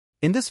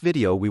In this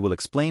video we will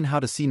explain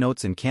how to see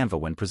notes in Canva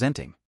when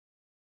presenting.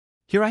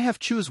 Here I have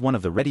choose one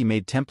of the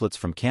ready-made templates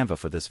from Canva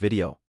for this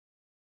video.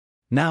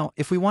 Now,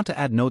 if we want to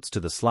add notes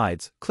to the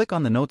slides, click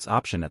on the Notes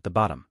option at the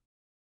bottom.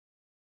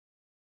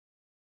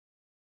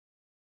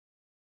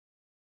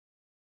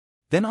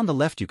 Then on the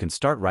left you can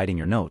start writing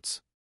your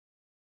notes.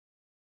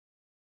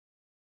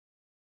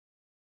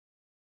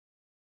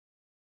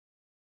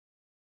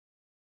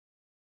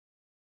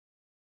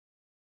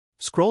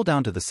 Scroll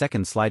down to the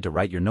second slide to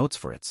write your notes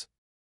for it.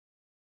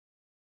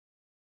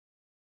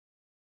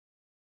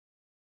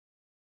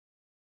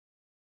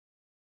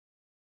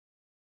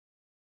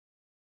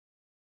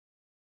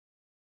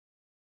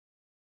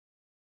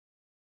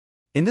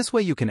 In this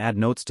way you can add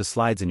notes to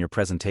slides in your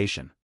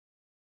presentation.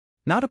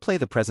 Now to play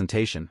the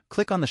presentation,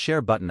 click on the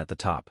Share button at the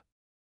top.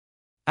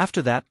 After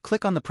that,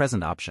 click on the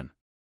Present option.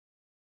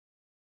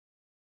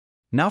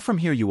 Now from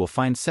here you will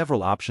find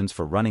several options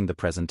for running the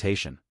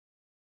presentation.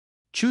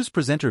 Choose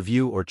Presenter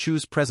View or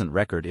choose Present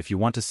Record if you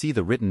want to see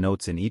the written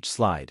notes in each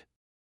slide.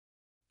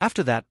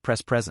 After that,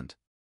 press Present.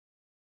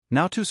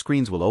 Now two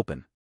screens will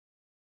open.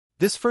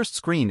 This first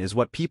screen is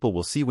what people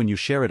will see when you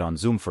share it on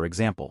Zoom, for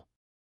example.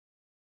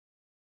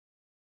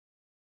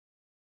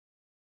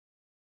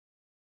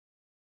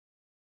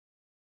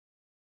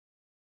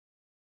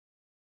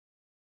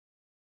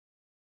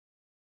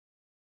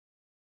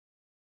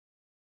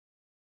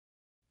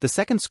 The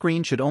second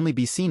screen should only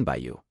be seen by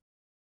you.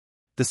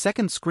 The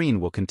second screen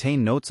will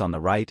contain notes on the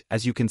right,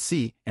 as you can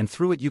see, and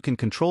through it you can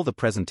control the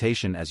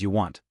presentation as you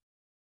want.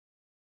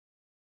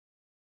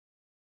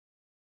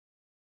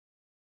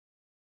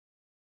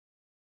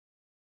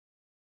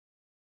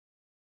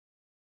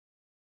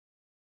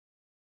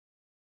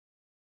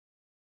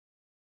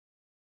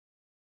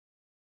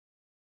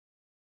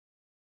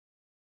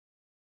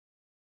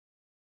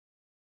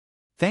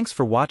 Thanks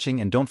for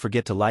watching and don't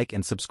forget to like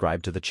and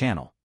subscribe to the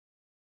channel.